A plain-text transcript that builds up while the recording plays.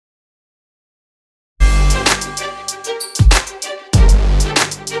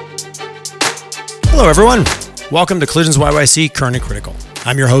Hello, everyone. Welcome to Collisions YYC Current and Critical.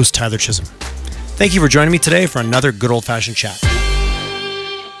 I'm your host, Tyler Chisholm. Thank you for joining me today for another good old-fashioned chat.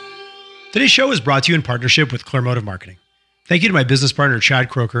 Today's show is brought to you in partnership with Clearmotive Marketing. Thank you to my business partner, Chad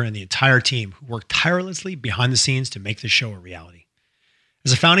Croker, and the entire team who worked tirelessly behind the scenes to make this show a reality.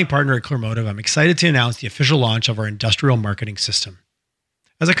 As a founding partner at Clearmotive, I'm excited to announce the official launch of our industrial marketing system.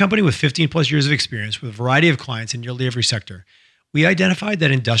 As a company with 15 plus years of experience with a variety of clients in nearly every sector, we identified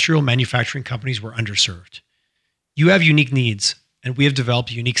that industrial manufacturing companies were underserved. You have unique needs, and we have developed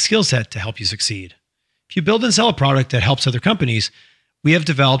a unique skill set to help you succeed. If you build and sell a product that helps other companies, we have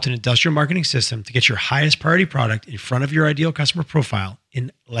developed an industrial marketing system to get your highest priority product in front of your ideal customer profile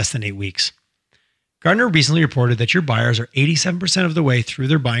in less than 8 weeks. Gartner recently reported that your buyers are 87% of the way through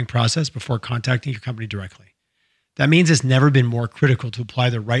their buying process before contacting your company directly. That means it's never been more critical to apply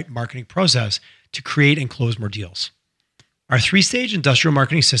the right marketing process to create and close more deals. Our 3-stage industrial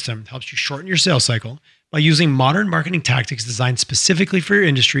marketing system helps you shorten your sales cycle by using modern marketing tactics designed specifically for your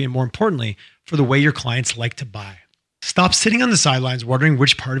industry and, more importantly, for the way your clients like to buy. Stop sitting on the sidelines wondering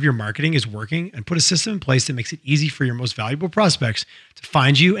which part of your marketing is working and put a system in place that makes it easy for your most valuable prospects to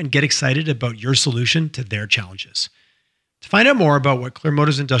find you and get excited about your solution to their challenges. To find out more about what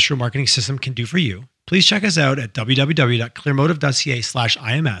Clearmotive's industrial marketing system can do for you, please check us out at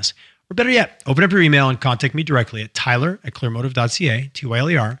www.clearmotive.ca/IMS. Or better yet, open up your email and contact me directly at tyler@clearmotive.ca,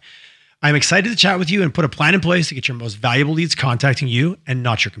 Tyler. I'm excited to chat with you and put a plan in place to get your most valuable leads contacting you and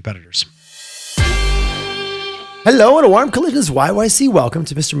not your competitors. Hello and a warm Collisions YYC welcome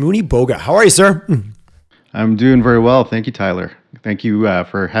to Mr. Mooney Boga. How are you, sir? I'm doing very well. Thank you, Tyler. Thank you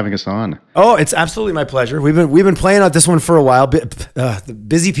for having us on. Oh, it's absolutely my pleasure. We've been playing on this one for a while.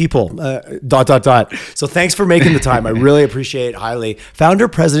 Busy people. ... So thanks for making the time. I really appreciate it highly. Founder,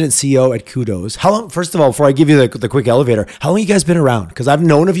 president, CEO at Kudos. How long? First of all, before I give you the quick elevator, how long have you guys been around? Because I've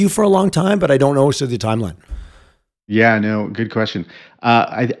known of you for a long time, but I don't know the timeline. Yeah, no, good question.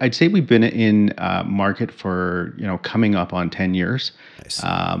 I'd say we've been in market for coming up on 10 years. Nice.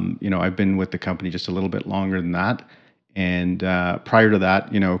 I've been with the company just a little bit longer than that. And prior to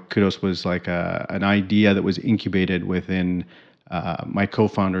that, Kudos was like an idea that was incubated within my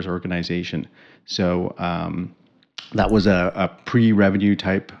co-founder's organization. So that was a pre-revenue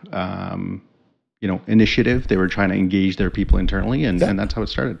type, initiative. They were trying to engage their people internally, and that's how it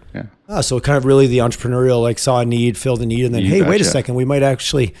started. Yeah. So kind of really the entrepreneurial, saw a need, filled a need, and then, hey, wait a second, we might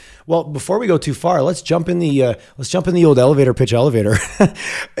actually. Well, before we go too far, let's jump in the old elevator pitch elevator.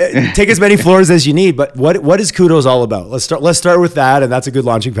 Take as many floors as you need. But what is Kudos all about? Let's start with that, and that's a good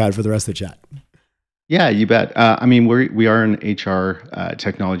launching pad for the rest of the chat. Yeah, you bet. We are an HR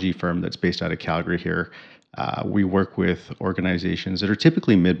technology firm that's based out of Calgary here. We work with organizations that are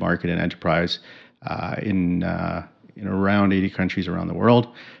typically mid-market and enterprise in around 80 countries around the world.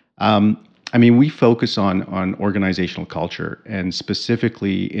 We focus on organizational culture and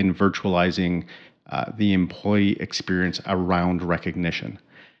specifically in virtualizing the employee experience around recognition.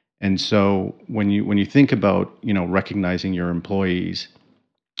 And so when you think about recognizing your employees,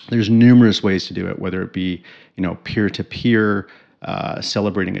 there's numerous ways to do it, whether it be peer-to-peer,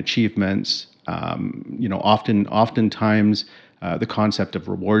 celebrating achievements. Oftentimes the concept of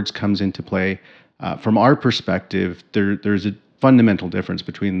rewards comes into play. From our perspective, there's a fundamental difference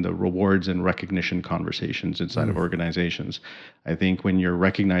between the rewards and recognition conversations inside of organizations. I think when you're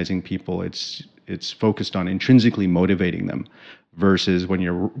recognizing people, it's focused on intrinsically motivating them, versus when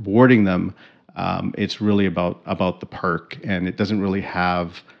you're rewarding them, it's really about the perk, and it doesn't really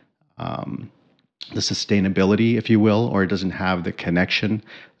have the sustainability, if you will, or it doesn't have the connection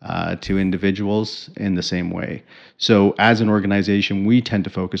to individuals in the same way. So as an organization, we tend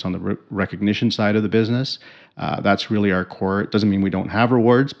to focus on the recognition side of the business. That's really our core. It doesn't mean we don't have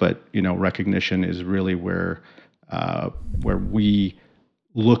rewards, but recognition is really where we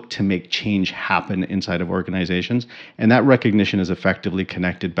look to make change happen inside of organizations. And that recognition is effectively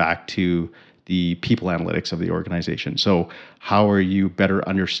connected back to the people analytics of the organization. So how are you better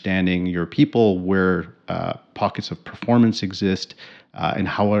understanding your people, where pockets of performance exist, and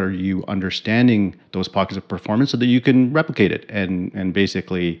how are you understanding those pockets of performance so that you can replicate it and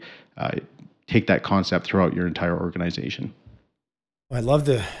basically take that concept throughout your entire organization. I love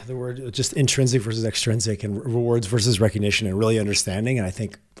the word just intrinsic versus extrinsic, and rewards versus recognition, and really understanding. And I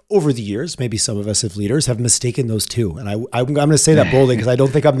think over the years, maybe some of us as leaders have mistaken those two. And I'm going to say that boldly because I don't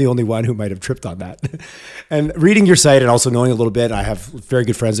think I'm the only one who might have tripped on that. And reading your site and also knowing a little bit, I have very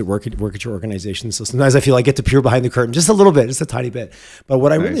good friends that work at your organization. So sometimes I feel I get to peer behind the curtain just a little bit, just a tiny bit. But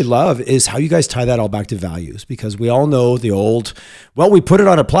what I really love is how you guys tie that all back to values, because we all know the old, well, we put it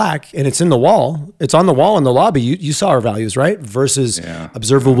on a plaque and it's in the wall. It's on the wall in the lobby. You saw our values, right? Versus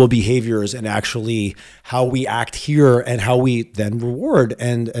observable behaviors and actually how we act here and how we then reward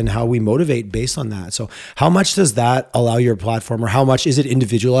and how we motivate based on that. So how much does that allow your platform, or how much is it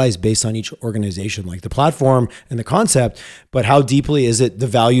individualized based on each organization? Like the platform and the concept, but how deeply is it the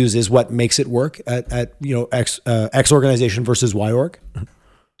values is what makes it work at X organization versus Y org?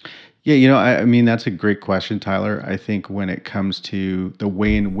 Yeah, I mean, that's a great question, Tyler. I think when it comes to the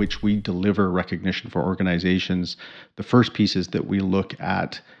way in which we deliver recognition for organizations, the first piece is that we look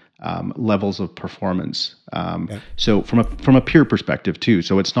at levels of performance. So from a peer perspective too.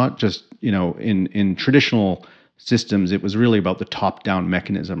 So it's not just, in traditional systems, it was really about the top-down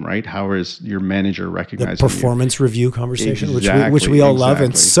mechanism, right? How is your manager recognizing the performance review conversation, Exactly, which we all love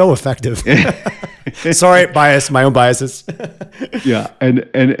and so effective. Sorry, my own biases. Yeah,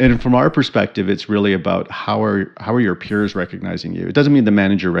 and from our perspective, it's really about how are your peers recognizing you. It doesn't mean the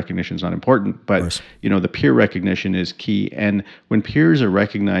manager recognition is not important, but the peer recognition is key. And when peers are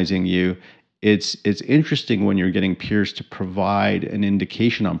recognizing you, it's interesting when you're getting peers to provide an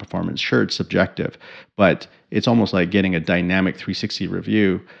indication on performance. Sure, it's subjective, but it's almost like getting a dynamic 360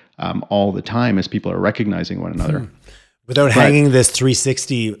 review all the time as people are recognizing one another. Without hanging this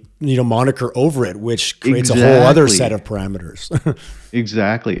 360 moniker over it, which creates a whole other set of parameters.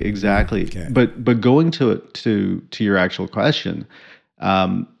 Exactly. Okay. But going to your actual question,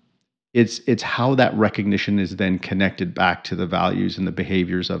 it's how that recognition is then connected back to the values and the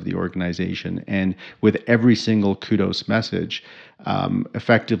behaviors of the organization. And with every single kudos message,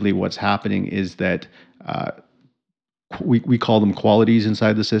 effectively what's happening is that we call them qualities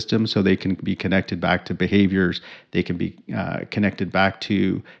inside the system, so they can be connected back to behaviors, they can be connected back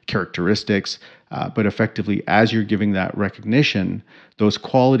to characteristics, but effectively as you're giving that recognition, those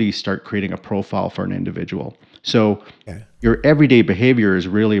qualities start creating a profile for an individual. So your everyday behavior is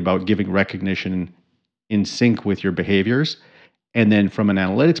really about giving recognition in sync with your behaviors. And then from an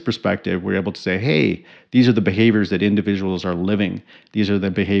analytics perspective, we're able to say, hey, these are the behaviors that individuals are living. These are the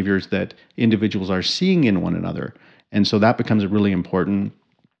behaviors that individuals are seeing in one another. And so that becomes a really important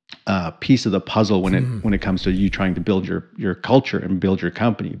piece of the puzzle when it comes to you trying to build your culture and build your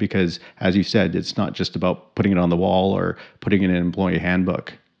company. Because as you said, it's not just about putting it on the wall or putting it in an employee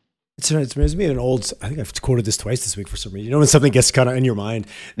handbook. It reminds me of an old, I think I've quoted this twice this week for some reason. When something gets kind of in your mind,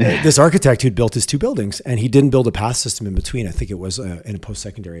 this architect who'd built his 2 buildings and he didn't build a path system in between. I think it was in a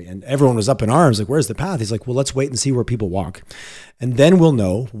post-secondary, and everyone was up in arms. Like, where's the path? He's like, well, let's wait and see where people walk. And then we'll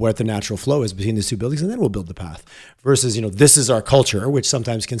know what the natural flow is between these 2 buildings, and then we'll build the path. Versus, this is our culture, which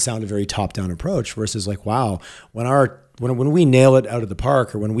sometimes can sound a very top-down approach versus like, wow, when we nail it out of the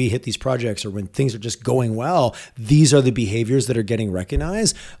park, or when we hit these projects, or when things are just going well, these are the behaviors that are getting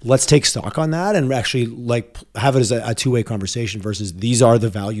recognized. Let's take stock on that and actually have it as a 2-way conversation versus these are the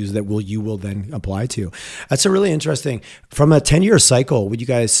values that you will then apply to. That's a really interesting, from a 10-year cycle, what you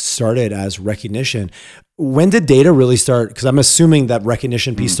guys started as recognition. When did data really start? Because I'm assuming that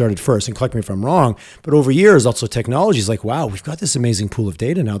recognition piece started first, and correct me if I'm wrong, but over years, also technology is like, wow, we've got this amazing pool of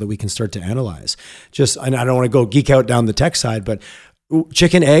data now that we can start to analyze. And I don't want to go geek out down the tech side, but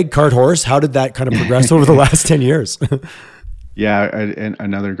chicken, egg, cart, horse, how did that kind of progress over the last 10 years? Yeah, and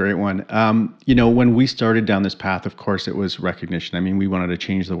another great one. When we started down this path, of course, it was recognition. I mean, we wanted to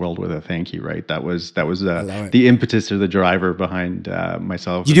change the world with a thank you, right? That was the impetus or the driver behind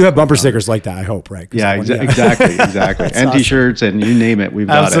myself. You do have bumper stickers like that, I hope, right? Yeah, exactly. And awesome. T-shirts and you name it, we've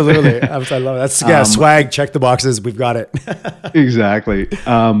got it. Absolutely, I love it. That's swag. Check the boxes. We've got it. Exactly.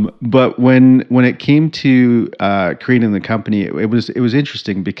 But when it came to creating the company, it was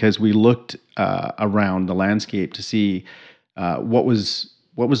interesting because we looked around the landscape to see. What was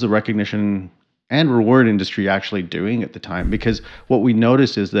the recognition and reward industry actually doing at the time? Because what we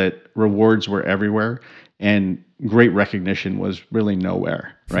noticed is that rewards were everywhere and great recognition was really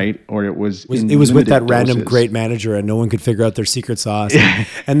nowhere, right? Or it was with that random great manager and no one could figure out their secret sauce.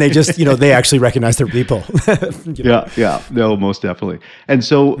 And they just, they actually recognize their people. Yeah, no, most definitely. And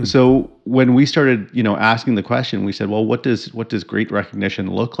so when we started, asking the question, we said, well, what does great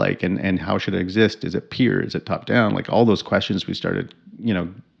recognition look like and how should it exist? Is it peer? Is it top down? Like all those questions we started,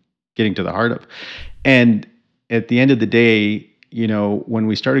 getting to the heart of. And at the end of the day, when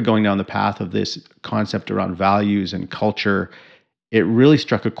we started going down the path of this concept around values and culture, it really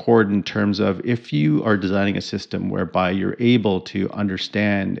struck a chord in terms of if you are designing a system whereby you're able to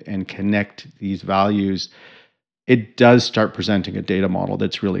understand and connect these values, it does start presenting a data model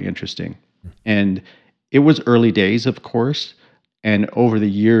that's really interesting. And it was early days, of course, and over the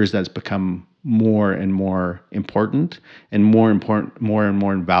years that's become more and more important and more and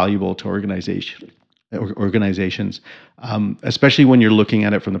more invaluable to organizations, especially when you're looking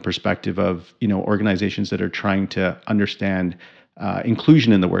at it from the perspective of organizations that are trying to understand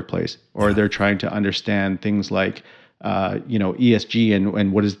inclusion in the workplace, or they're trying to understand things like ESG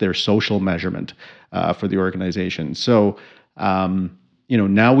and what is their social measurement for the organization. So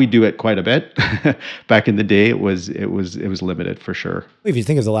now we do it quite a bit. Back in the day, it was limited for sure. If you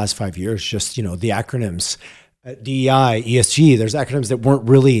think of the last 5 years, just the acronyms. DEI, ESG, there's acronyms that weren't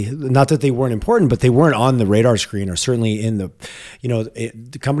really, not that they weren't important, but they weren't on the radar screen, or certainly in the,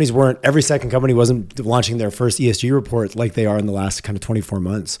 the companies weren't, every second company wasn't launching their first ESG report like they are in the last kind of 24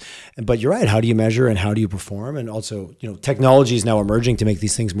 months. But you're right, how do you measure and how do you perform? And also, technology is now emerging to make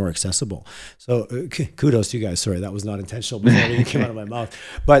these things more accessible. So kudos to you guys. Sorry, that was not intentional before it came out of my mouth.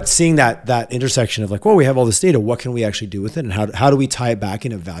 But seeing that intersection of like, well, we have all this data, what can we actually do with it? And how do we tie it back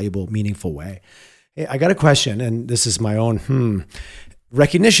in a valuable, meaningful way? Hey, I got a question, and this is my own.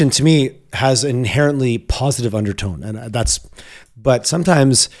 Recognition to me has an inherently positive undertone, and but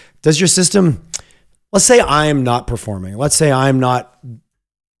sometimes does your system, let's say I'm not performing, let's say I'm not,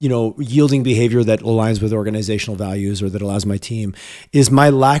 yielding behavior that aligns with organizational values or that allows my team, is my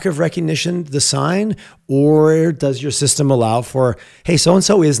lack of recognition the sign, or does your system allow for, hey,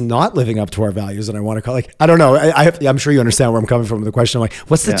 so-and-so is not living up to our values and I want to call, I don't know. I'm sure you understand where I'm coming from with the question. I'm like,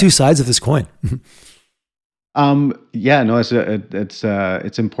 what's the two sides of this coin?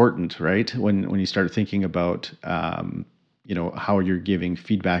 It's important, right? When you start thinking about, how you're giving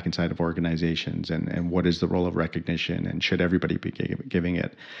feedback inside of organizations and what is the role of recognition and should everybody be giving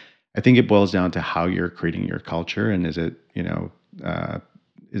it? I think it boils down to how you're creating your culture, and is it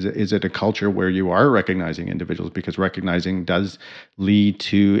a culture where you are recognizing individuals, because recognizing does lead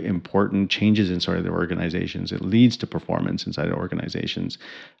to important changes inside of the organizations. It leads to performance inside of organizations.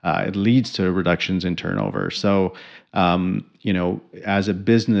 It leads to reductions in turnover. So, as a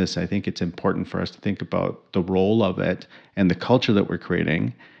business, I think it's important for us to think about the role of it and the culture that we're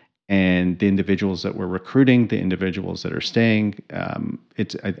creating, and the individuals that we're recruiting, the individuals that are staying.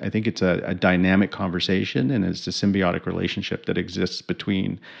 I think it's a dynamic conversation, and it's a symbiotic relationship that exists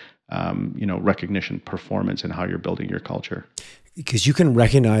between, recognition, performance, and how you're building your culture. Because you can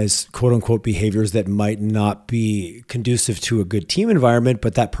recognize quote unquote behaviors that might not be conducive to a good team environment,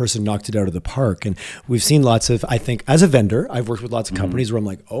 but that person knocked it out of the park. And we've seen lots of, I think as a vendor, I've worked with lots of companies where I'm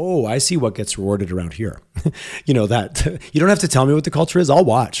like, oh, I see what gets rewarded around here. That you don't have to tell me what the culture is. I'll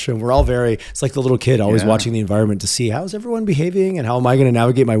watch. And we're all it's like the little kid always watching the environment to see how's everyone behaving and how am I going to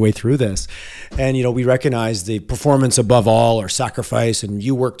navigate my way through this. And, we recognize the performance above all, or sacrifice, and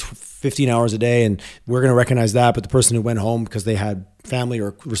you worked 15 hours a day, and we're going to recognize that. But the person who went home because they had family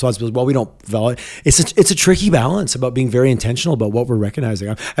or responsibility, well, we don't value it. It's a tricky balance about being very intentional about what we're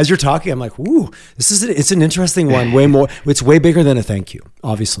recognizing. As you're talking, I'm like, ooh, it's an interesting one. Way more, it's way bigger than a thank you,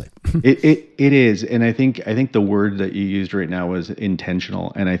 obviously. It is, and I think the word that you used right now was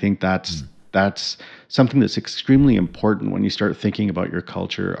intentional, and I think that's something that's extremely important when you start thinking about your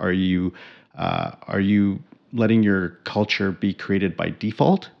culture. Are you letting your culture be created by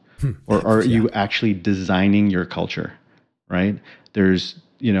default? Or are you actually designing your culture, right? There's,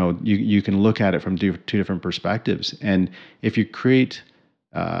 you can look at it from two different perspectives. And if you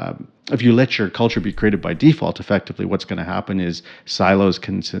let your culture be created by default, effectively what's going to happen is silos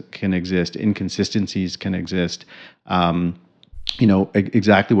can exist, inconsistencies can exist.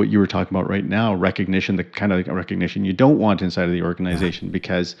 Exactly what you were talking about right now, recognition, the kind of recognition you don't want inside of the organization,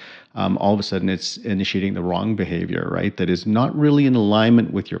 because all of a sudden it's initiating the wrong behavior, right? That is not really in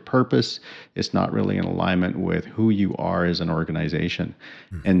alignment with your purpose. It's not really in alignment with who you are as an organization.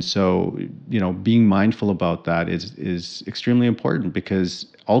 And so, being mindful about that is extremely important, because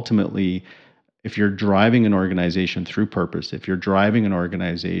ultimately, if you're driving an organization through purpose, if you're driving an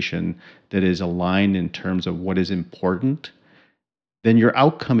organization that is aligned in terms of what is important, then your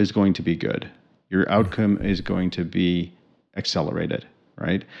outcome is going to be good. Your outcome is going to be accelerated,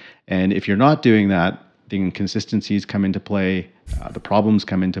 right? And if you're not doing that, the inconsistencies come into play, the problems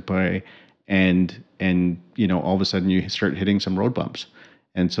come into play, and all of a sudden you start hitting some road bumps.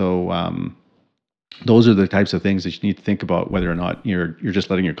 And so those are the types of things that you need to think about, whether or not you're just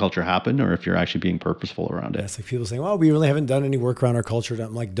letting your culture happen, or if you're actually being purposeful around it. It's like people saying, well, we really haven't done any work around our culture.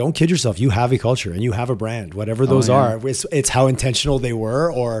 I'm like, don't kid yourself. You have a culture and you have a brand, whatever those are. It's how intentional they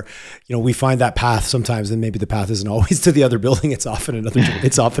were, or, we find that path sometimes, and maybe the path isn't always to the other building. It's often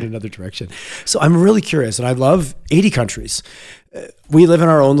another direction. So I'm really curious, and I love 80 countries. We live in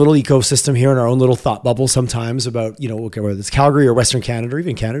our own little ecosystem here, in our own little thought bubble sometimes about, whether it's Calgary or Western Canada, or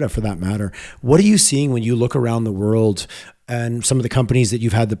even Canada for that matter. What are you seeing when you look around the world and some of the companies that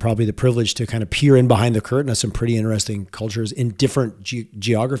you've had probably the privilege to kind of peer in behind the curtain of some pretty interesting cultures in different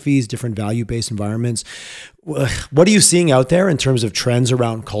geographies, different value-based environments. What are you seeing out there in terms of trends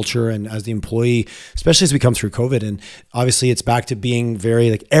around culture and as the employee, especially as we come through COVID? And obviously it's back to being very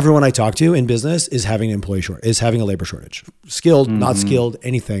like everyone I talk to in business is having an having a labor shortage, skilled, not skilled,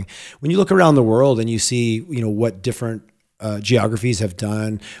 anything. When you look around the world and you see, what different geographies have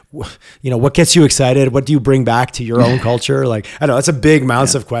done, what gets you excited? What do you bring back to your own culture? Like, I know that's a big,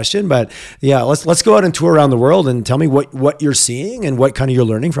 massive question, but yeah, let's go out and tour around the world and tell me what you're seeing and what kind of you're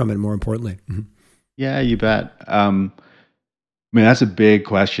learning from it, more importantly. Mm-hmm. Yeah, you bet. That's a big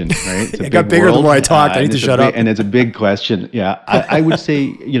question, right? It got bigger the more I talked. I need to shut up. And it's a big question. Yeah, I would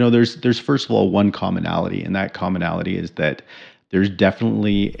say, there's first of all one commonality, and that commonality is that there's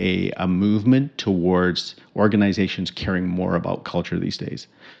definitely a movement towards organizations caring more about culture these days.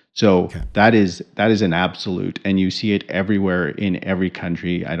 So that is an absolute, and you see it everywhere in every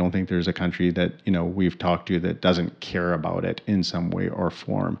country. I don't think there's a country that we've talked to that doesn't care about it in some way or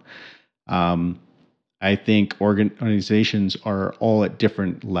form. I think organizations are all at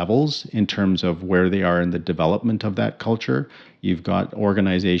different levels in terms of where they are in the development of that culture. You've got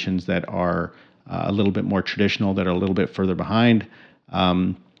organizations that are a little bit more traditional, that are a little bit further behind.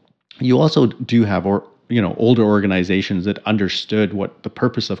 You also do have older organizations that understood what the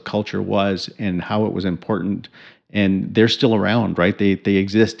purpose of culture was and how it was important, and they're still around, right? They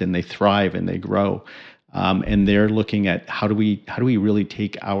exist and they thrive and they grow. And they're looking at how do we really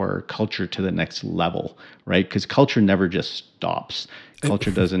take our culture to the next level, right? Because culture never just stops.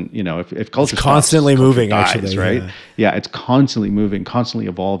 Culture doesn't, if culture it's constantly stops, moving, dies, actually, right? Yeah, it's constantly moving, constantly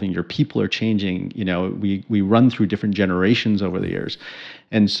evolving. Your people are changing. We run through different generations over the years,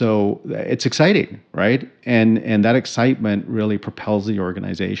 and so it's exciting, right? And that excitement really propels the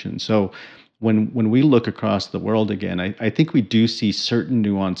organization. So when we look across the world again, I think we do see certain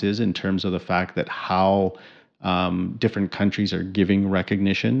nuances in terms of the fact that how different countries are giving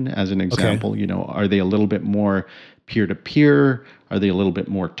recognition. As an example, are they a little bit more peer-to-peer? Are they a little bit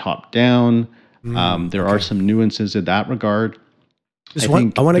more top-down? There are some nuances in that regard.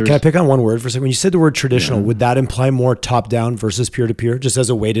 Can I pick on one word for a second? When you said the word traditional, would that imply more top-down versus peer-to-peer? Just as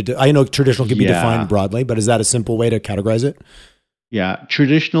a way to I know traditional can be defined broadly, but is that a simple way to categorize it? Yeah,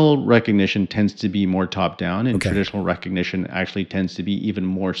 traditional recognition tends to be more top-down, and traditional recognition actually tends to be even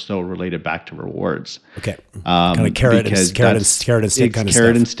more so related back to rewards. Okay, kind of carrot and stick kind of stuff.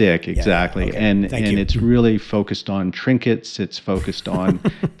 Carrot and stick, exactly. Yeah. And it's really focused on trinkets. It's focused on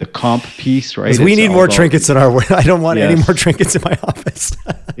the comp piece, right? We need more trinkets in our. I don't want any more trinkets in my office.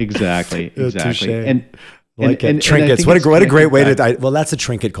 Exactly. And trinkets. What a great way to. Well, that's a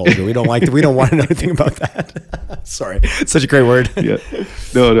trinket culture. We don't want to know anything about that. Sorry, such a great word. Yeah,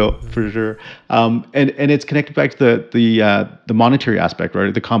 no, for sure. And it's connected back to the monetary aspect,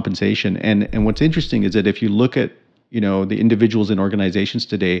 right? The compensation. And what's interesting is that if you look at the individuals in organizations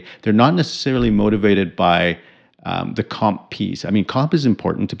today, they're not necessarily motivated by the comp piece. I mean, comp is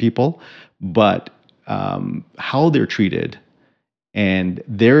important to people, but how they're treated and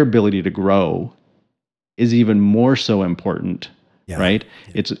their ability to grow is even more so important, right?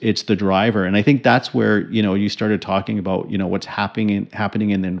 Yeah. It's the driver, and I think that's where you started talking about what's happening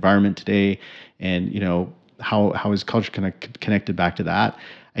in the environment today, and how is culture connected back to that.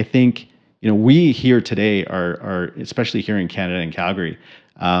 I think we here today are especially here in Canada and Calgary,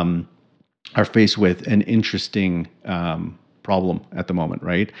 are faced with an interesting problem at the moment,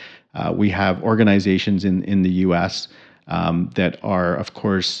 right? We have organizations in the U.S. That are, of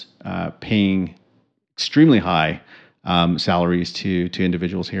course, paying extremely high salaries to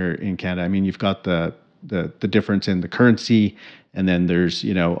individuals here in Canada. I mean, you've got the difference in the currency, and then there's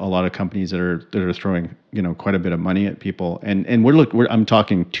a lot of companies that are throwing quite a bit of money at people, and I'm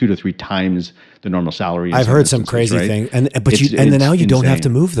talking 2 to 3 times the normal salary. I've heard some crazy thing, and then now you don't have to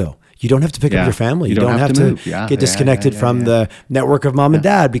move though. You don't have to pick up your family. You don't have to get disconnected from the network of mom and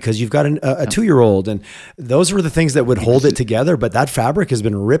dad because you've got a 2-year-old. And those were the things that would hold it together. But that fabric has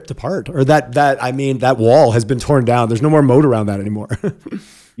been ripped apart, or that wall has been torn down. There's no more moat around that anymore.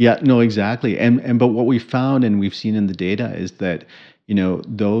 Yeah, no, exactly. But what we found and we've seen in the data is that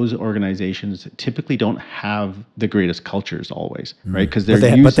those organizations typically don't have the greatest cultures always, right? Because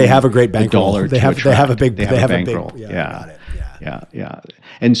but they have a great bankroll. They have a bankroll. Yeah.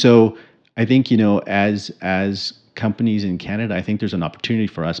 And so I think as companies in Canada, I think there's an opportunity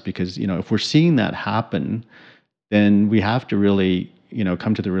for us because if we're seeing that happen, then we have to really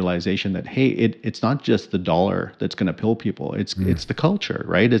come to the realization that hey, it's not just the dollar that's going to pull people. It's the culture,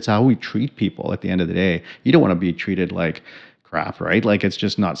 right? It's how we treat people. At the end of the day, you don't want to be treated like crap, right? Like it's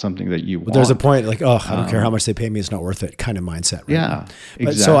just not something that you want. There's a point like, oh, I don't care how much they pay me, it's not worth it kind of mindset. Right? Yeah, But,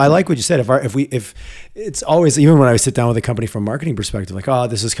 exactly. so I like what you said. If it's always, even when I sit down with a company from a marketing perspective, like, oh,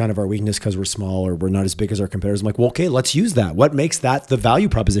 this is kind of our weakness because we're small or we're not as big as our competitors. I'm like, well, okay, let's use that. What makes that the value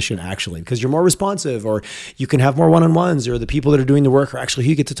proposition actually? Because you're more responsive, or you can have more one-on-ones, or the people that are doing the work are actually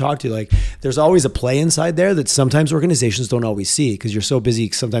who you get to talk to. Like, there's always a play inside there that sometimes organizations don't always see because you're so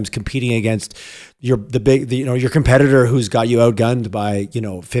busy sometimes competing against your competitor who's got you outgunned by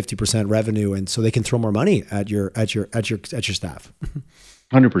 50% revenue, and so they can throw more money at your staff.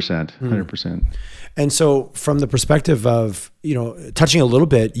 100%. And so, from the perspective of touching a little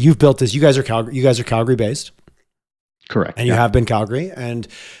bit, you've built this. You guys are Calgary based, correct? And you have been Calgary. And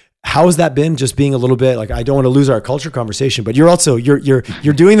how has that been? Just being a little bit like, I don't want to lose our culture conversation, but you're also you're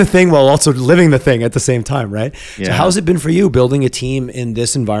doing the thing while also living the thing at the same time, right? Yeah. So how's it been for you building a team in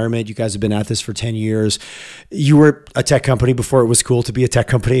this environment? You guys have been at this for 10 years. You were a tech company before it was cool to be a tech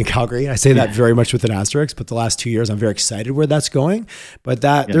company in Calgary. I say that very much with an asterisk, but the last 2 years, I'm very excited where that's going. But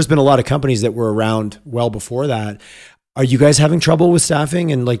there's been a lot of companies that were around well before that. Are you guys having trouble with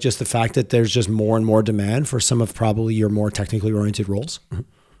staffing and like just the fact that there's just more and more demand for some of probably your more technically oriented roles?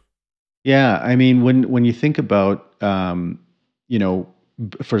 Yeah, I mean, when you think about, first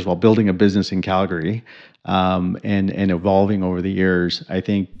of all, building a business in Calgary, and evolving over the years, I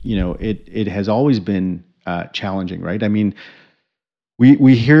think it has always been challenging, right? I mean,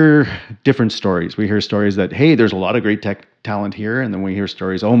 we hear different stories. We hear stories that, hey, there's a lot of great tech talent here, and then we hear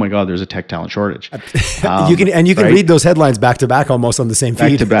stories, oh my God, there's a tech talent shortage. You can right? read those headlines back to back almost on the same feed.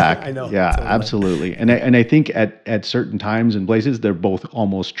 Back to back. I know. Yeah, totally. Absolutely. And I think at certain times and places, they're both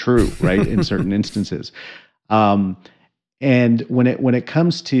almost true, right? In certain instances. And when it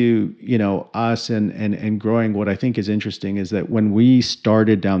comes to us and growing, what I think is interesting is that when we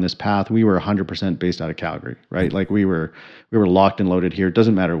started down this path, we were 100% based out of Calgary, right? Like we were locked and loaded here. It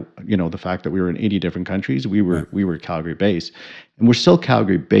doesn't matter, the fact that we were in 80 different countries. We were Calgary based, and we're still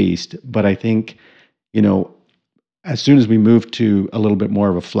Calgary based. But I think as soon as we moved to a little bit more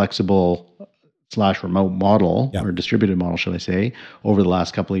of a flexible / remote model or distributed model, should I say, over the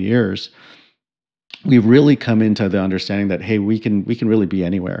last couple of years, we've really come into the understanding that, hey, we can really be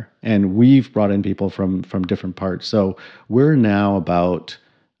anywhere, and we've brought in people from different parts. So we're now about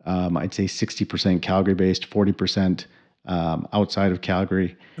I'd say 60% Calgary based, 40% outside of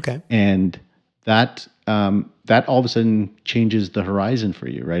Calgary. Okay, and that all of a sudden changes the horizon for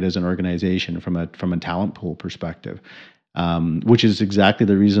you, right, as an organization from a talent pool perspective. Which is exactly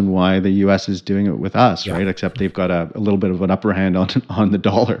the reason why the U.S. is doing it with us, right? Except they've got a little bit of an upper hand on the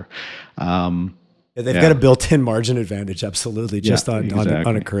dollar. They've got a built-in margin advantage, absolutely, just on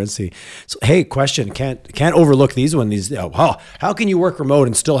a currency. So, hey, question: can't overlook these one. How can you work remote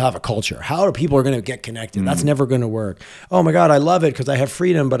and still have a culture? How are people going to get connected? That's never going to work. Oh my God, I love it because I have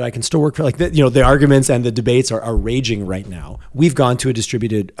freedom, but I can still work for the arguments and the debates are raging right now. We've gone to a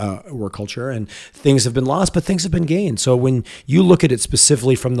distributed work culture, and things have been lost, but things have been gained. So when you look at it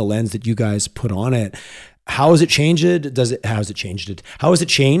specifically from the lens that you guys put on it, how has it changed? How has it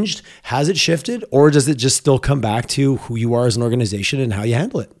changed? Has it shifted? Or does it just still come back to who you are as an organization and how you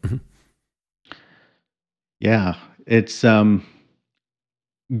handle it? Yeah, it's going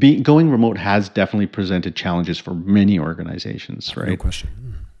remote has definitely presented challenges for many organizations, right? No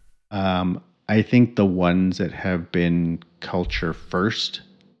question. I think the ones that have been culture first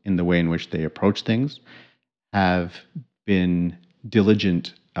in the way in which they approach things have been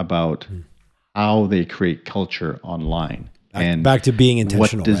diligent about how they create culture online. And back to being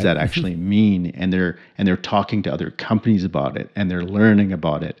intentional. What does that actually mean? And they're talking to other companies about it, and they're learning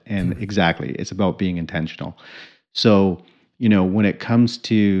about it. And exactly, it's about being intentional. So, when it comes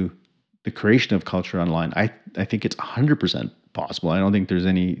to the creation of culture online, I think it's 100% possible. I don't think there's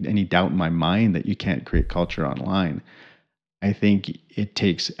any doubt in my mind that you can't create culture online. I think it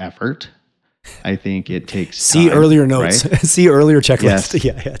takes effort. I think it takes time, earlier notes, right? See earlier checklist.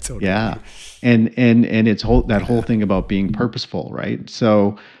 Yes. Yeah, totally. Yeah. And it's that whole thing about being purposeful, right?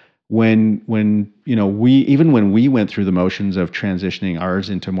 So when we went through the motions of transitioning ours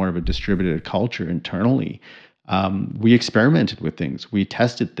into more of a distributed culture internally, we experimented with things, we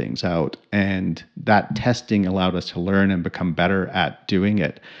tested things out, and that testing allowed us to learn and become better at doing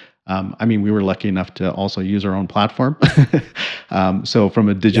it. We were lucky enough to also use our own platform. So from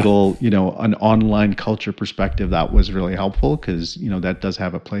a digital, an online culture perspective, that was really helpful because, that does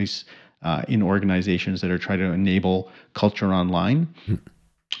have a place in organizations that are trying to enable culture online.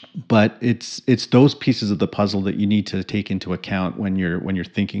 But it's those pieces of the puzzle that you need to take into account when you're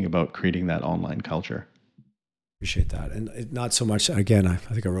thinking about creating that online culture. Appreciate that. And not so much, again, I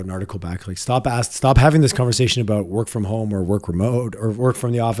think I wrote an article back, like stop having this conversation about work from home or work remote or work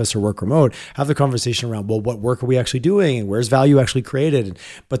from the office or work remote. Have the conversation around, well, what work are we actually doing and where's value actually created?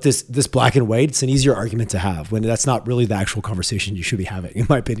 But this black and white, it's an easier argument to have when that's not really the actual conversation you should be having, in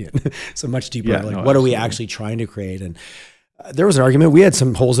my opinion. So much deeper, what absolutely. Are we actually trying to create? And there was an argument. We had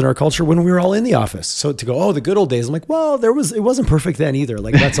some holes in our culture when we were all in the office. So to go, oh, the good old days. I'm like, well, it wasn't perfect then either.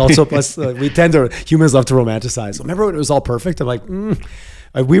 Like that's also plus humans love to romanticize. Remember when it was all perfect? I'm like,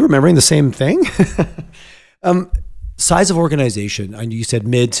 are we remembering the same thing? Size of organization. And you said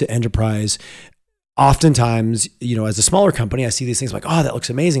mid to enterprise. Oftentimes, as a smaller company, I see these things like, oh, that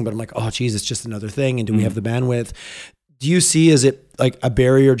looks amazing. But I'm like, oh, geez, it's just another thing. And do we have the bandwidth? Do you see, is it like a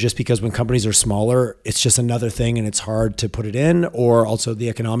barrier just because when companies are smaller, it's just another thing and it's hard to put it in, or also the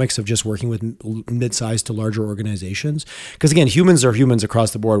economics of just working with mid-sized to larger organizations? Because again, humans are humans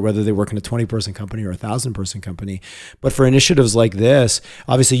across the board, whether they work in a 20-person company or a 1,000-person company. But for initiatives like this,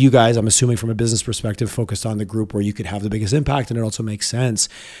 obviously you guys, I'm assuming from a business perspective, focused on the group where you could have the biggest impact, and it also makes sense.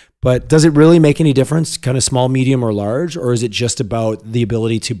 But does it really make any difference, kind of small, medium, or large? Or is it just about the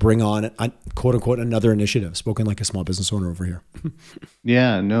ability to bring on, quote unquote, another initiative, spoken like a small business owner over here?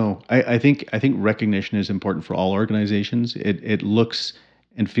 Yeah, no, I think recognition is important for all organizations. It looks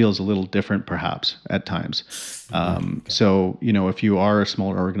and feels a little different perhaps at times. So, if you are a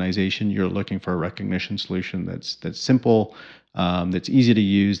smaller organization, you're looking for a recognition solution that's simple, that's easy to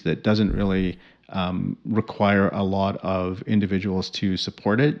use, that doesn't really require a lot of individuals to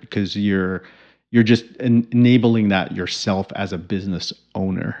support it, because you're just enabling that yourself as a business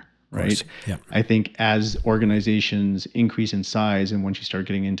owner, right? Yeah. I think as organizations increase in size, and once you start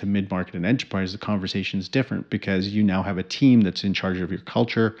getting into mid-market and enterprise, the conversation is different, because you now have a team that's in charge of your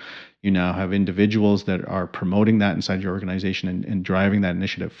culture. You now have individuals that are promoting that inside your organization and driving that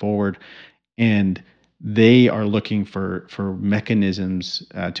initiative forward. And they are looking for mechanisms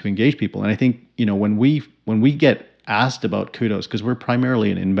to engage people. And I think, when we get asked about Kudos, because we're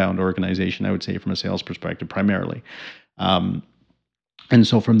primarily an inbound organization, I would say from a sales perspective, primarily. And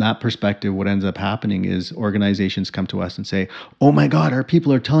so from that perspective, what ends up happening is organizations come to us and say, oh my God, our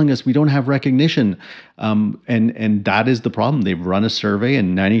people are telling us we don't have recognition. And that is the problem. They've run a survey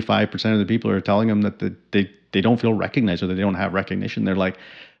and 95% of the people are telling them that they don't feel recognized, or that they don't have recognition. They're like,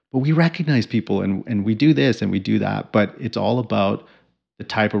 but we recognize people and we do this and we do that. But it's all about the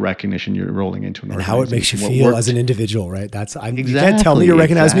type of recognition you're rolling into an organization. And how it makes you feel as an individual, right? You can't tell me you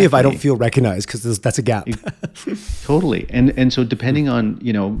recognize me if I don't feel recognized, because that's a gap. Totally. And so depending on,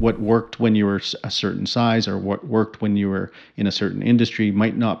 what worked when you were a certain size, or what worked when you were in a certain industry,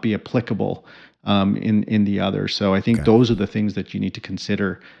 might not be applicable in the other. So I think those are the things that you need to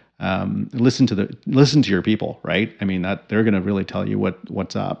consider. Listen to your people, right? I mean, that they're going to really tell you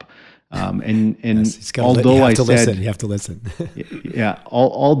what's up. And yes, although you have to listen. Yeah.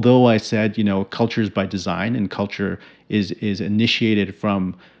 Although I said, culture is by design, and culture is initiated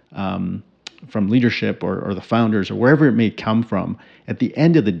from leadership or the founders or wherever it may come from. At the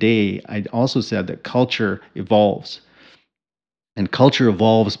end of the day, I also said that culture evolves, and culture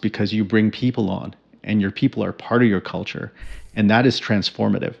evolves because you bring people on, and your people are part of your culture, and that is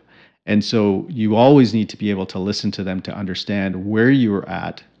transformative. And so you always need to be able to listen to them to understand where you're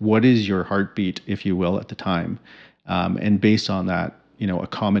at, what is your heartbeat, if you will, at the time, and based on that,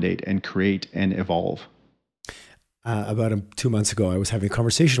 accommodate and create and evolve. About 2 months ago, I was having a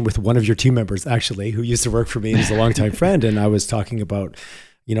conversation with one of your team members, actually, who used to work for me and is a longtime friend, and I was talking about,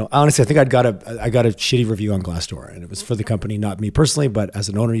 honestly, I think I got a shitty review on Glassdoor, and it was for the company, not me personally, but as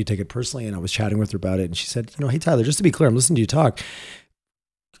an owner, you take it personally. And I was chatting with her about it, and she said, hey Tyler, just to be clear, I'm listening to you talk.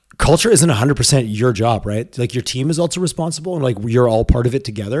 Culture isn't 100% your job, right? Like your team is also responsible, and like you're all part of it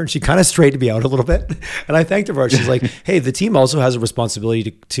together. And she kind of straightened me out a little bit. And I thanked her for it. She's like, hey, the team also has a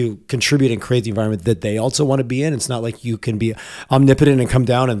responsibility to contribute and create the environment that they also want to be in. It's not like you can be omnipotent and come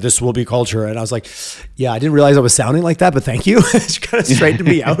down and this will be culture. And I was like, yeah, I didn't realize I was sounding like that, but thank you. She kind of straightened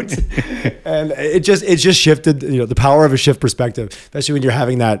me out. And it just shifted, the power of a shift perspective, especially when you're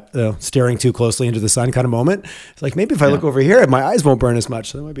having that staring too closely into the sun kind of moment. It's like, maybe if I look over here, my eyes won't burn as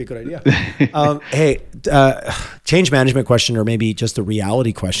much. So that might be a good idea. Hey, change management question, or maybe just a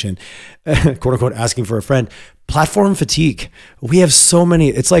reality question, quote unquote, asking for a friend. Platform fatigue. We have so many.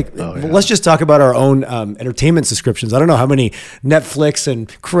 It's like, let's just talk about our own entertainment subscriptions. I don't know how many Netflix and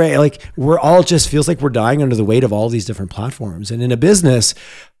we're all just feels like we're dying under the weight of all these different platforms. And in a business,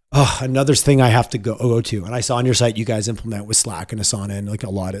 another thing I have to go to. And I saw on your site, you guys implement with Slack and Asana and like a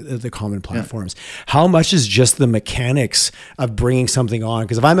lot of the common platforms. Yeah. How much is just the mechanics of bringing something on?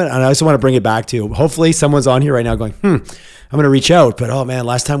 Because and I also want to bring it back to, hopefully someone's on here right now going, I'm going to reach out. But oh man,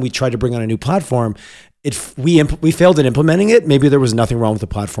 last time we tried to bring on a new platform, we failed at implementing it. Maybe there was nothing wrong with the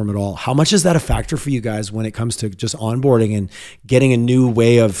platform at all. How much is that a factor for you guys when it comes to just onboarding and getting a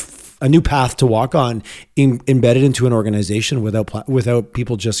new path to walk on embedded into an organization without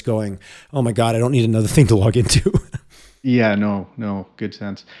people just going, oh my God, I don't need another thing to log into? Yeah, no, good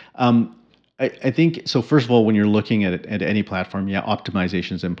sense. I think so. First of all, when you're looking at any platform,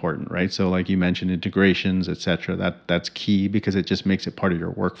 optimization is important, right? So, like you mentioned, integrations, et cetera. That's key because it just makes it part of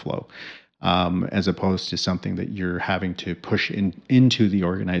your workflow, as opposed to something that you're having to push into the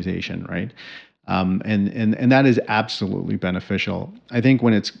organization, right? And that is absolutely beneficial. I think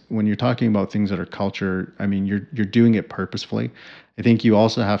when you're talking about things that are culture, I mean, you're doing it purposefully. I think you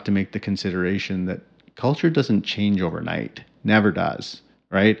also have to make the consideration that culture doesn't change overnight, never does,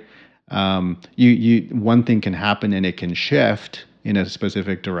 right? You one thing can happen and it can shift in a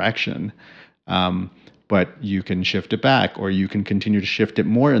specific direction, but you can shift it back, or you can continue to shift it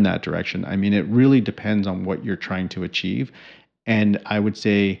more in that direction. I mean, it really depends on what you're trying to achieve. And I would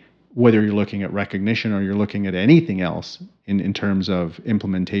say whether you're looking at recognition or you're looking at anything else in terms of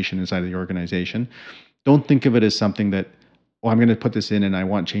implementation inside of the organization, don't think of it as something that, I'm going to put this in and I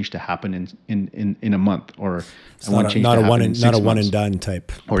want change to happen in a month, or it's I want change to happen in 6 months. Not a one and done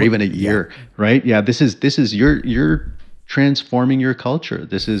type. Or even a year, right? Yeah, this is you're transforming your culture.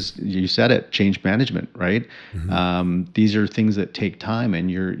 This is, you said it, change management, right? Mm-hmm. These are things that take time,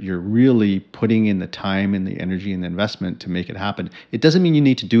 and you're really putting in the time and the energy and the investment to make it happen. It doesn't mean you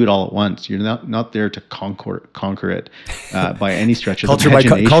need to do it all at once. You're not there to conquer it by any stretch of the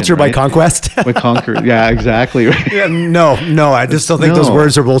imagination. Culture by conquest. By conquer, yeah, exactly. Right? Yeah, no, I just don't think those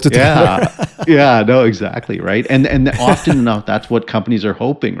words are bolted together. Yeah, no, exactly, right. And often enough, that's what companies are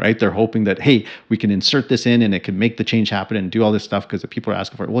hoping, right? They're hoping that, hey, we can insert this in and it can make the change happen and do all this stuff because the people are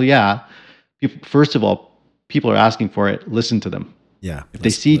asking for it. Well, yeah. First of all, people are asking for it. Listen to them. Yeah. If they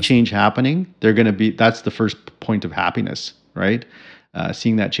see change happening, they're going to be. That's the first point of happiness, right?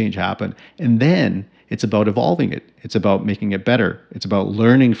 Seeing that change happen, and then it's about evolving it. It's about making it better. It's about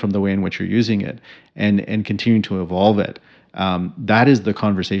learning from the way in which you're using it, and continuing to evolve it. That is the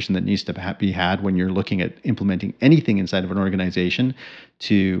conversation that needs to be had when you're looking at implementing anything inside of an organization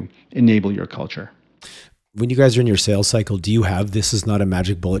to enable your culture. When you guys are in your sales cycle, do you have this is not a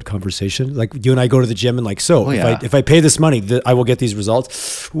magic bullet conversation? Like you and I go to the gym and if I pay this money, I will get these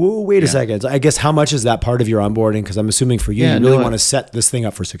results. Whoa, wait a second. I guess how much is that part of your onboarding? Because I'm assuming for you, you really want to set this thing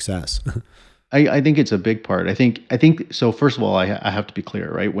up for success. I think it's a big part. I think so. First of all, I have to be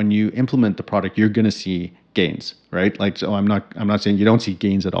clear, right? When you implement the product, you're going to see gains, right? Like, so I'm not saying you don't see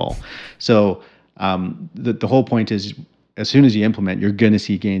gains at all. So the whole point is, as soon as you implement, you're going to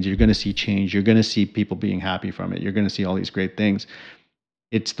see gains, you're going to see change, you're going to see people being happy from it, you're going to see all these great things.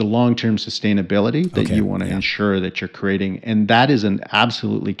 It's the long-term sustainability that you want to ensure that you're creating. And that is an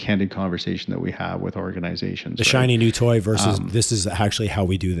absolutely candid conversation that we have with organizations. The shiny new toy versus this is actually how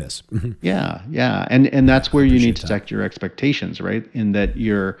we do this. Yeah. And that's where you need to set your expectations, right? In that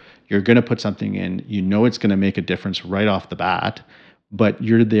you're going to put something in, it's going to make a difference right off the bat, but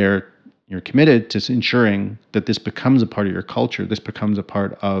you're committed to ensuring that this becomes a part of your culture. This becomes a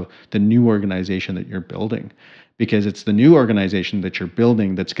part of the new organization that you're building, because it's the new organization that you're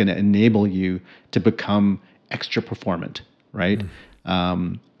building that's going to enable you to become extra performant, right?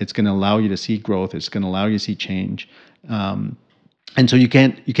 It's going to allow you to see growth. It's going to allow you to see change. And so you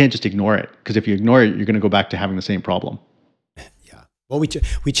can't just ignore it, because if you ignore it, you're going to go back to having the same problem. Well, we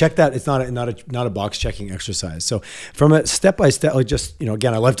check that. It's not a box checking exercise. So from a step by step, like just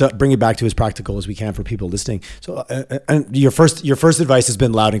again, I love to bring it back to as practical as we can for people listening. So and your first advice has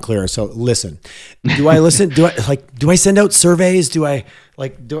been loud and clear. So listen. Do I listen? Do I send out surveys?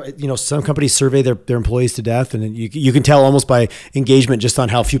 Some companies survey their employees to death, and you can tell almost by engagement just on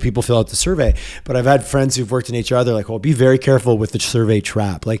how few people fill out the survey. But I've had friends who've worked in HR. They're like, well, be very careful with the survey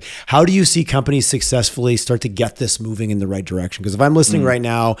trap. Like, how do you see companies successfully start to get this moving in the right direction? Because if I'm listening right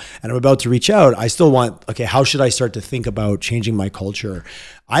now and I'm about to reach out, I still want, okay, how should I start to think about changing my culture?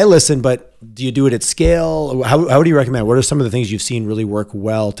 I listen, but do you do it at scale? How do you recommend? What are some of the things you've seen really work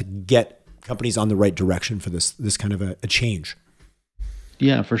well to get companies on the right direction for this kind of a change?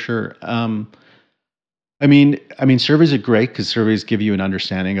 Yeah, for sure. I mean, surveys are great because surveys give you an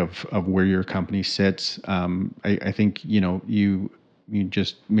understanding of where your company sits. I think you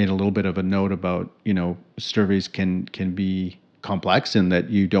just made a little bit of a note about surveys can be complex in that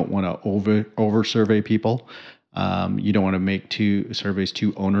you don't want to over survey people. You don't want to make surveys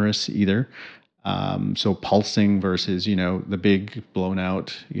too onerous either. So pulsing versus the big blown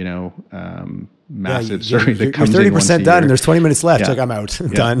out massive survey that comes in. You're 30% done and there's 20 minutes left. Like, I'm out.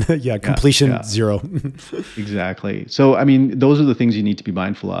 Done. Completion 0. Exactly. So I mean, those are the things you need to be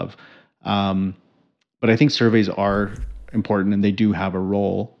mindful of. but I think surveys are important and they do have a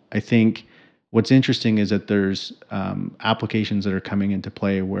role. I think what's interesting is that there's applications that are coming into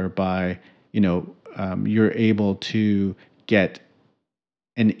play whereby, you're able to get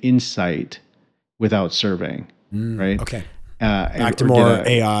an insight without surveying, right? Okay. Back to more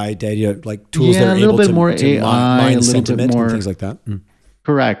AI data, like tools that are a little able bit to, more to AI, mine a little sentiment bit more, and things like that.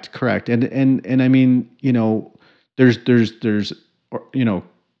 Correct. And I mean, there's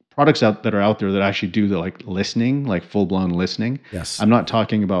products that are out there that actually do the like listening, like full blown listening. Yes. I'm not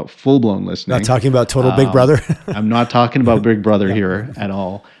talking about full blown listening. Not talking about total Big Brother. I'm not talking about Big Brother here at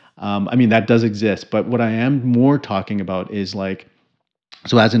all. I mean, that does exist, but what I am more talking about is like,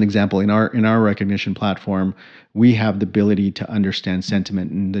 so as an example, in our recognition platform, we have the ability to understand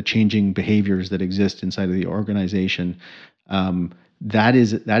sentiment and the changing behaviors that exist inside of the organization. That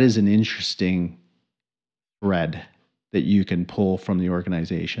is an interesting thread that you can pull from the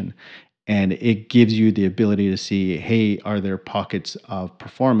organization. And it gives you the ability to see, hey, are there pockets of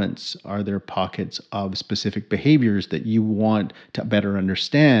performance? Are there pockets of specific behaviors that you want to better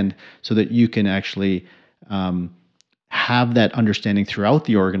understand so that you can actually have that understanding throughout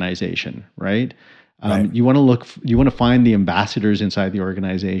the organization, right? Right. You want to find the ambassadors inside the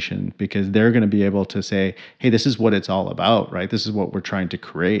organization because they're going to be able to say, hey, this is what it's all about, right? This is what we're trying to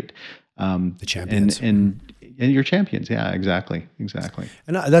create. The champions. And your champions. Yeah, exactly.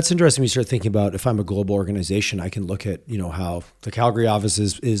 And that's interesting when you start thinking about, if I'm a global organization, I can look at, how the Calgary office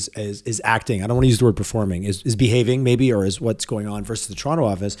is acting. I don't want to use the word performing, is behaving maybe, or is what's going on versus the Toronto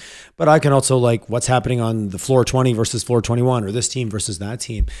office. But I can also like what's happening on the floor 20 versus floor 21, or this team versus that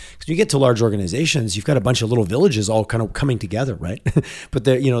team. Because you get to large organizations, you've got a bunch of little villages all kind of coming together, right? But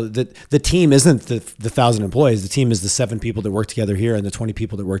the team isn't the 1,000 employees. The team is the 7 people that work together here and the 20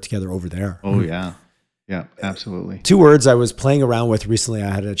 people that work together over there. Oh yeah. Yeah, absolutely. 2 words I was playing around with recently. I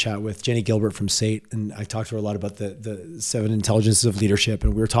had a chat with Jenny Gilbert from SAIT, and I talked to her a lot about the 7 intelligences of leadership.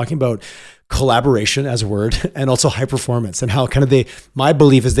 And we were talking about collaboration as a word, and also high performance, and how kind of my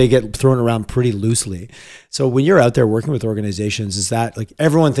belief is they get thrown around pretty loosely. So when you're out there working with organizations, is that like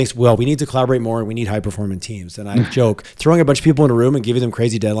everyone thinks, well, we need to collaborate more and we need high performing teams. And I joke, throwing a bunch of people in a room and giving them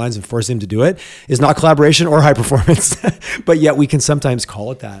crazy deadlines and forcing them to do it is not collaboration or high performance, but yet we can sometimes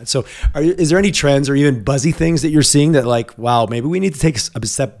call it that. So is there any trends or even buzzy things that you're seeing that like, wow, maybe we need to take a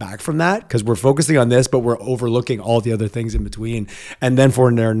step back from that because we're focusing on this, but we're overlooking all the other things in between. And then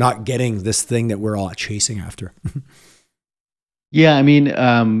they're not getting this thing that we're all chasing after. Yeah. I mean,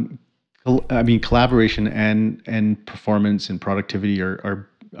 collaboration and performance and productivity are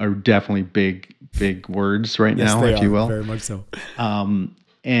definitely big words right now, if you will. Very much so.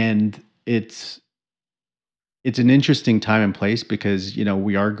 And it's an interesting time and place because,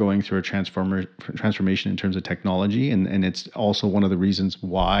 we are going through a transformation in terms of technology. And it's also one of the reasons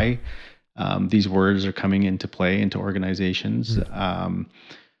why these words are coming into play into organizations.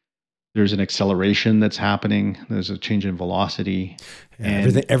 There's an acceleration that's happening. There's a change in velocity. Yeah,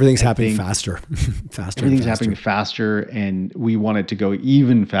 and everything's happening faster. Everything's happening faster, and we want it to go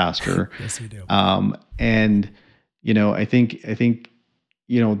even faster. Yes, we do. And I think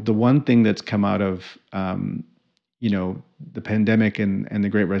the one thing that's come out of the pandemic and the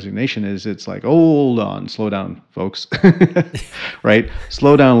Great Resignation is it's like, hold on, slow down, folks, right?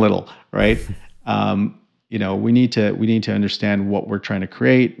 Slow down a little, right? We need to understand what we're trying to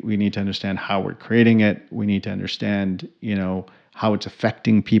create. We need to understand how we're creating it. We need to understand, how it's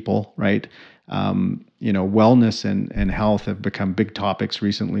affecting people, right? Wellness and health have become big topics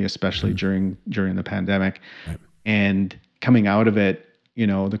recently, especially during the pandemic. Right. And coming out of it,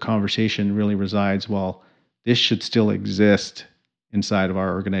 the conversation really resides, well, this should still exist inside of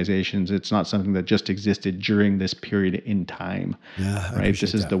our organizations. It's not something that just existed during this period in time, right?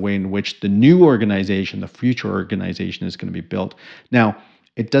 This is the way in which the new organization, the future organization is going to be built. Now,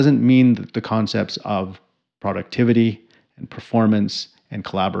 it doesn't mean that the concepts of productivity and performance and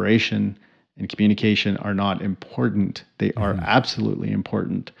collaboration and communication are not important. They are absolutely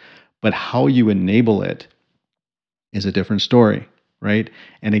important, but how you enable it is a different story, right?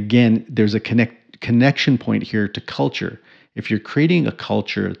 And again, there's a connection point here to culture. If you're creating a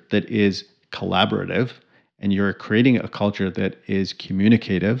culture that is collaborative and you're creating a culture that is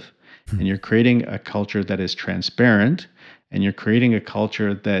communicative and you're creating a culture that is transparent and you're creating a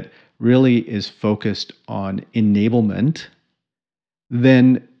culture that really is focused on enablement,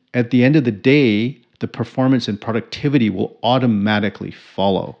 then at the end of the day, the performance and productivity will automatically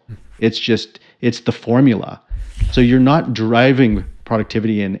follow. It's the formula. So you're not driving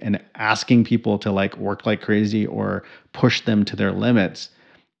productivity and asking people to like work like crazy or push them to their limits.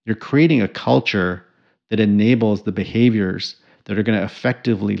 You're creating a culture that enables the behaviors that that are going to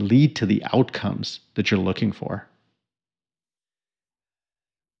effectively lead to the outcomes that you're looking for.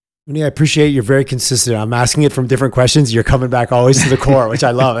 I appreciate you're very consistent. I'm asking it from different questions. You're coming back always to the core, which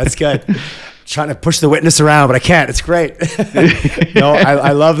I love. That's good. Trying to push the witness around, but I can't. It's great. No,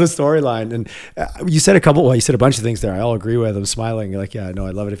 I love the storyline. And you said you said a bunch of things there. I all agree with. I'm smiling. You're like, yeah, no,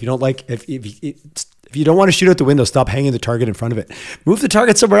 I love it. If you don't like, if you don't want to shoot out the window, stop hanging the target in front of it. Move the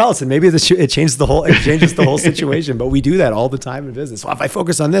target somewhere else, and maybe it changes the whole situation. But we do that all the time in business. Well, if I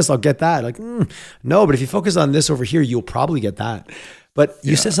focus on this, I'll get that. Like, no, but if you focus on this over here, you'll probably get that. But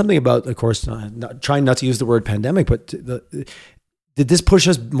you said something about, of course, trying not to use the word pandemic, but did this push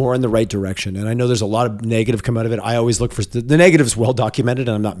us more in the right direction? And I know there's a lot of negative come out of it. I always look for the negative is well documented,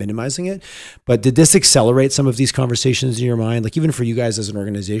 and I'm not minimizing it. But did this accelerate some of these conversations in your mind? Like, even for you guys as an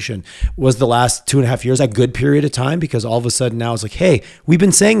organization, was the last 2.5 years a good period of time? Because all of a sudden now it's like, hey, we've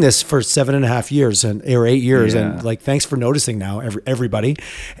been saying this for 7.5 years or 8 years, and like, thanks for noticing now, everybody.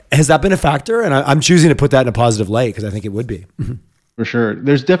 Has that been a factor? And I'm choosing to put that in a positive light because I think it would be. For sure.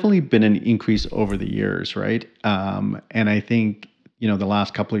 There's definitely been an increase over the years, right? And I think, the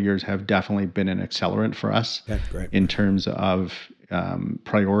last couple of years have definitely been an accelerant for us in terms of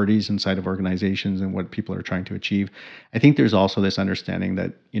priorities inside of organizations and what people are trying to achieve. I think there's also this understanding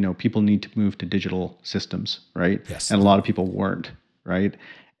that, people need to move to digital systems, right? Yes. And a lot of people weren't, right?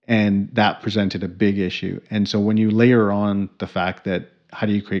 And that presented a big issue. And so when you layer on the fact that how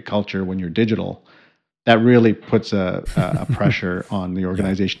do you create culture when you're digital, that really puts a pressure on the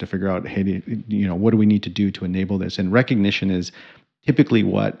organization to figure out, hey, what do we need to do to enable this? And recognition is typically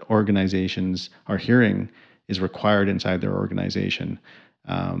what organizations are hearing is required inside their organization.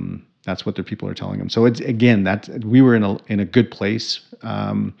 That's what their people are telling them. So it's, again, we were in a good place,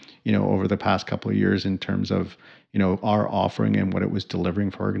 over the past couple of years in terms of, our offering and what it was delivering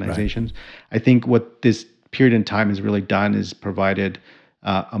for organizations. Right. I think what this period in time has really done is provided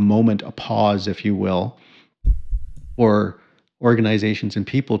a moment, a pause, if you will, for organizations and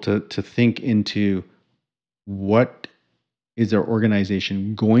people to think into what is their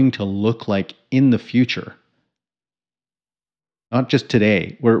organization going to look like in the future. Not just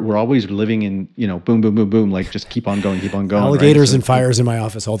today. We're always living in, boom, boom, boom, boom, like just keep on going. Alligators, right? And fires in my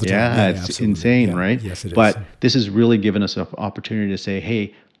office all the time. Yeah, it's absolutely insane, right? Yes, it is. But this has really given us an opportunity to say,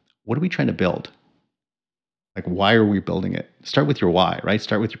 hey, what are we trying to build? Like, why are we building it? Start with your why, right?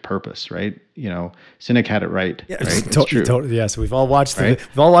 Start with your purpose, right? Cynic had it right. Yeah, right? It's true. Totally. Yeah. So we've all watched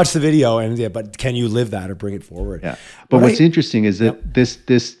the video, and but can you live that or bring it forward? Yeah. But what's interesting is that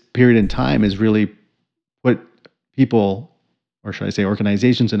this period in time is really put people, or should I say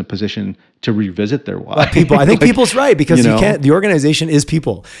organizations, in a position to revisit their why. People, I think people's right, because you can't, the organization is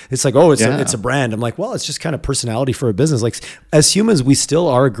people. It's like, it's a brand. I'm like, well, it's just kind of personality for a business. Like, as humans, we still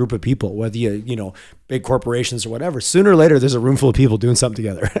are a group of people, whether you big corporations or whatever. Sooner or later, there's a room full of people doing something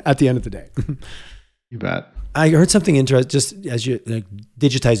together at the end of the day. You bet. I heard something interesting, just as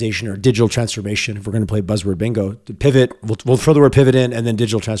digitization or digital transformation. If we're going to play buzzword bingo, the pivot, we'll throw the word pivot in, and then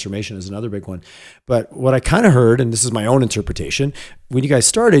digital transformation is another big one. But what I kind of heard, and this is my own interpretation, when you guys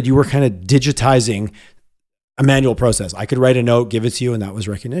started, you were kind of digitizing a manual process. I could write a note, give it to you, and that was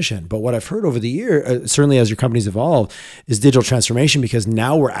recognition. But what I've heard over the year, certainly as your company's evolved, is digital transformation, because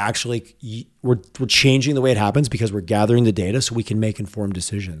now we're changing the way it happens because we're gathering the data so we can make informed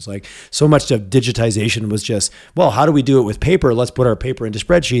decisions. Like, so much of digitization was just, well, how do we do it with paper? Let's put our paper into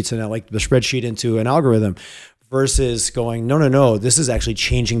spreadsheets and the spreadsheet into an algorithm. Versus going, no, this is actually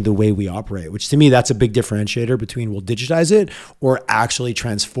changing the way we operate, which to me, that's a big differentiator between we'll digitize it or actually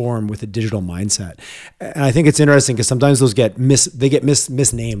transform with a digital mindset. And I think it's interesting because sometimes those get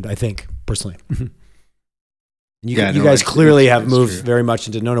misnamed, I think, personally. You guys clearly have moved very much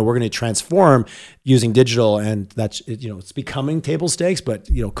into, no, we're going to transform using digital, and that's, it's becoming table stakes, but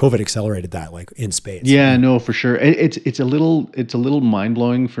COVID accelerated that like in spades. Yeah, no, for sure. It's a little mind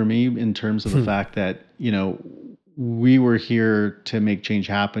blowing for me in terms of the fact that, we were here to make change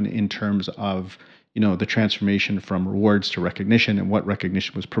happen in terms of, the transformation from rewards to recognition, and what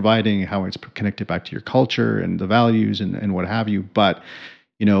recognition was providing, how it's connected back to your culture and the values and what have you. But,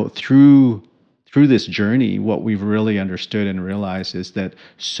 through this journey, what we've really understood and realized is that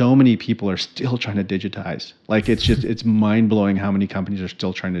so many people are still trying to digitize. Like, it's mind blowing how many companies are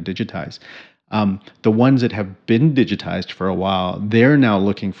still trying to digitize. The ones that have been digitized for a while, they're now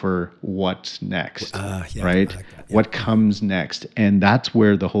looking for what's next, right? Like that, yeah. What comes next? And that's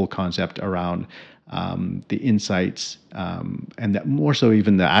where the whole concept around the insights, and that more so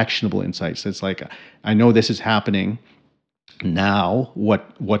even the actionable insights. It's like, I know this is happening now.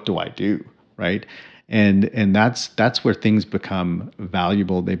 What do I do? Right. and that's where things become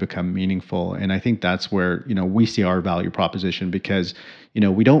valuable, they become meaningful. And I think that's where, we see our value proposition, because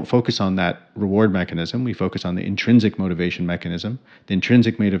we don't focus on that reward mechanism, we focus on the intrinsic motivation mechanism. The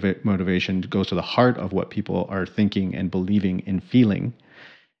intrinsic motivation goes to the heart of what people are thinking and believing and feeling.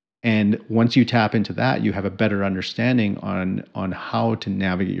 And once you tap into that, you have a better understanding on how to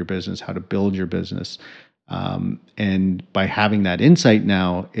navigate your business, how to build your business. And by having that insight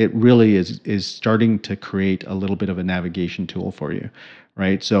now, it really is starting to create a little bit of a navigation tool for you,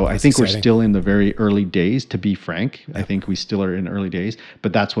 right? So I think we're still in the very early days, to be frank. I think we still are in early days,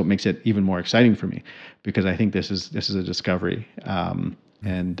 but that's what makes it even more exciting for me, because I think this is a discovery,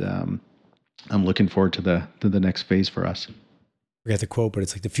 and I'm looking forward to the next phase for us. I forget the quote, but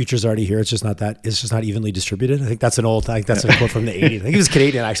it's like the future's already here. It's just not evenly distributed. I think that's a quote from the 80s. I think it was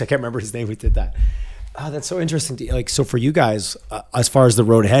Canadian, actually. I can't remember his name who did that. Oh, that's so interesting. So for you guys, as far as the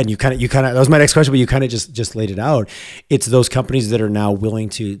road ahead, you kind of, that was my next question, but you kind of just laid it out. It's those companies that are now willing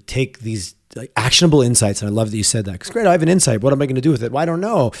to take these actionable insights. And I love that you said that, because great, I have an insight. What am I going to do with it? Well, I don't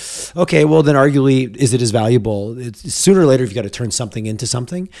know. Okay, well then arguably, is it as valuable? It's sooner or later, you've got to turn something into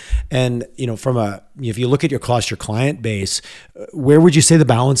something. And, if you look at your client base, where would you say the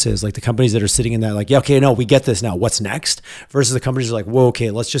balance is? Like the companies that are sitting in that, okay, no, we get this now, what's next? Versus the companies that are like, whoa,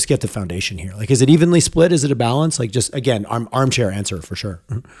 okay, let's just get the foundation here. Like, is it evenly split? Is it a balance? Like, just again, armchair answer for sure.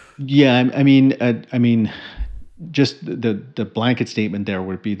 Yeah, I mean, just the blanket statement there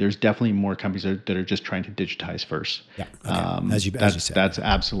would be, there's definitely more companies that are just trying to digitize first. Yeah, okay. As you said. That's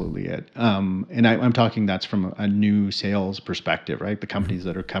absolutely it. And I'm talking, that's from a new sales perspective, right? The companies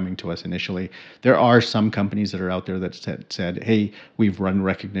that are coming to us initially. There are some companies that are out there that said, hey, we've run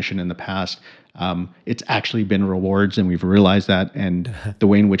recognition in the past. It's actually been rewards, and we've realized that, and the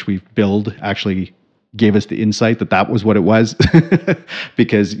way in which we've billed actually gave us the insight that was what it was.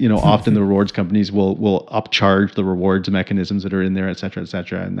 Because often the rewards companies will upcharge the rewards mechanisms that are in there, et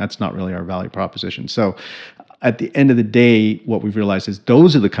cetera, and that's not really our value proposition. So at the end of the day, what we've realized is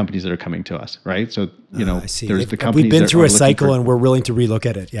those are the companies that are coming to us, right? So I see. There's the companies. We've been through a cycle, and we're willing to relook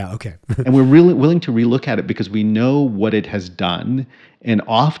at it. Yeah, okay. And we're really willing to relook at it because we know what it has done. And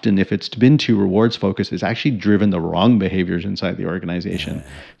often, if it's been too rewards focused, it's actually driven the wrong behaviors inside the organization.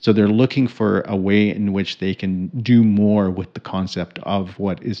 Yeah. So they're looking for a way in which they can do more with the concept of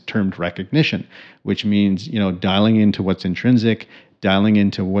what is termed recognition, which means, dialing into what's intrinsic, dialing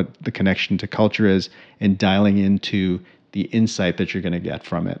into what the connection to culture is, and dialing into the insight that you're going to get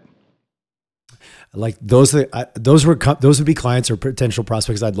from it. Like those would be clients or potential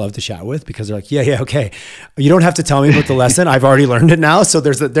prospects I'd love to chat with, because they're like, yeah, okay. You don't have to tell me about the lesson. I've already learned it now. So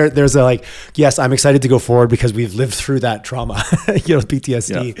there's a like, yes, I'm excited to go forward because we've lived through that trauma,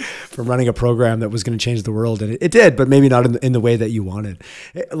 PTSD from running a program that was going to change the world. And it did, but maybe not in the way that you wanted.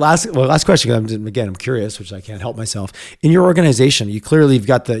 Last question. I'm curious, which I can't help myself. In your organization, you clearly you've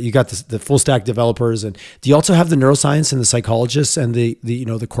got the full stack developers, and do you also have the neuroscience and the psychologists and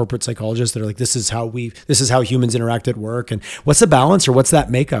the corporate psychologists that are like, this is how humans interact at work? And what's the balance, or what's that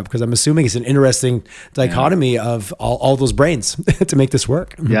makeup? Because I'm assuming it's an interesting dichotomy of all those brains to make this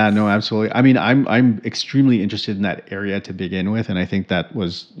work. Yeah, no, absolutely. I mean, I'm extremely interested in that area to begin with. And I think that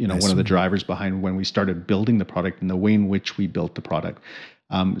was, one of the drivers behind when we started building the product and the way in which we built the product.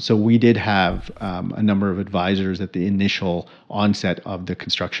 So we did have a number of advisors at the initial onset of the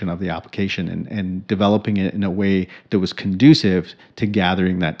construction of the application, and developing it in a way that was conducive to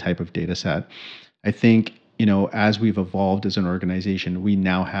gathering that type of data set. I think, as we've evolved as an organization, we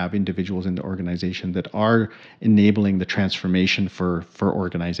now have individuals in the organization that are enabling the transformation for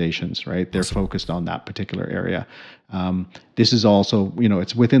organizations, right? They're focused on that particular area. This is also,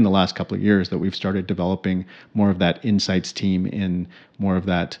 it's within the last couple of years that we've started developing more of that insights team, in more of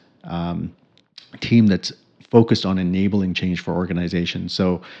that team that's focused on enabling change for organizations.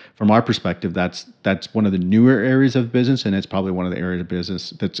 So from our perspective, that's one of the newer areas of business, and it's probably one of the areas of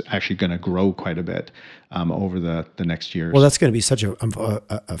business that's actually going to grow quite a bit over the next years. Well, that's going to be such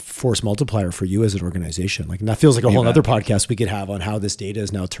a force multiplier for you as an organization. Like, and that feels like a whole other podcast we could have on how this data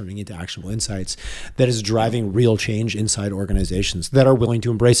is now turning into actionable insights that is driving real change inside organizations that are willing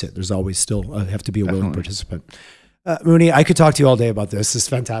to embrace it. There's always still have to be a willing participant. Mooney, I could talk to you all day about this. This is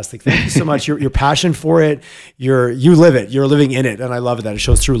fantastic. Thank you so much. Your passion for it, you live it. You're living in it, and I love that. It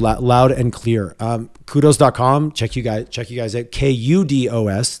shows through loud and clear. Kudos.com. Check you guys out.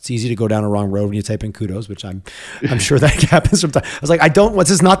 KUDOS. It's easy to go down a wrong road when you type in kudos, which I'm sure that happens sometimes. I was like, I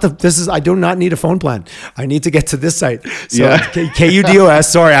do not need a phone plan. I need to get to this site. So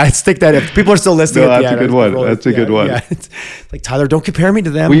KUDOS. Sorry, I stick that if people are still listening. No, that's a good one. That's a good one. Yeah. Like, Tyler, don't compare me to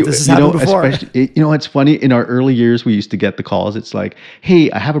them. This has happened before. It's funny, in our early years, we used to get the calls. It's like,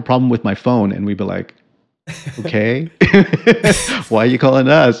 hey, I have a problem with my phone. And we'd be like, Okay. Why are you calling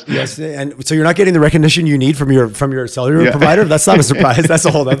us? Yes, and so you're not getting the recognition you need from your cellular provider. That's not a surprise. That's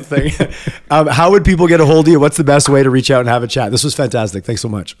a whole other thing. How would people get a hold of you? What's the best way to reach out and have a chat? This was fantastic. Thanks so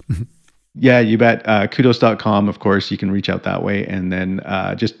much. Yeah, you bet. Kudos.com, of course, you can reach out that way, and then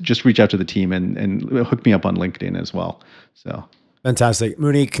just reach out to the team and hook me up on LinkedIn as well. So fantastic,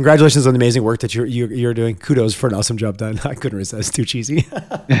 Mooney. Congratulations on the amazing work that you're doing. Kudos for an awesome job done. I couldn't resist. It's too cheesy.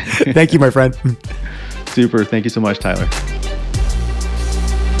 Thank you, my friend. Super. Thank you so much, Tyler.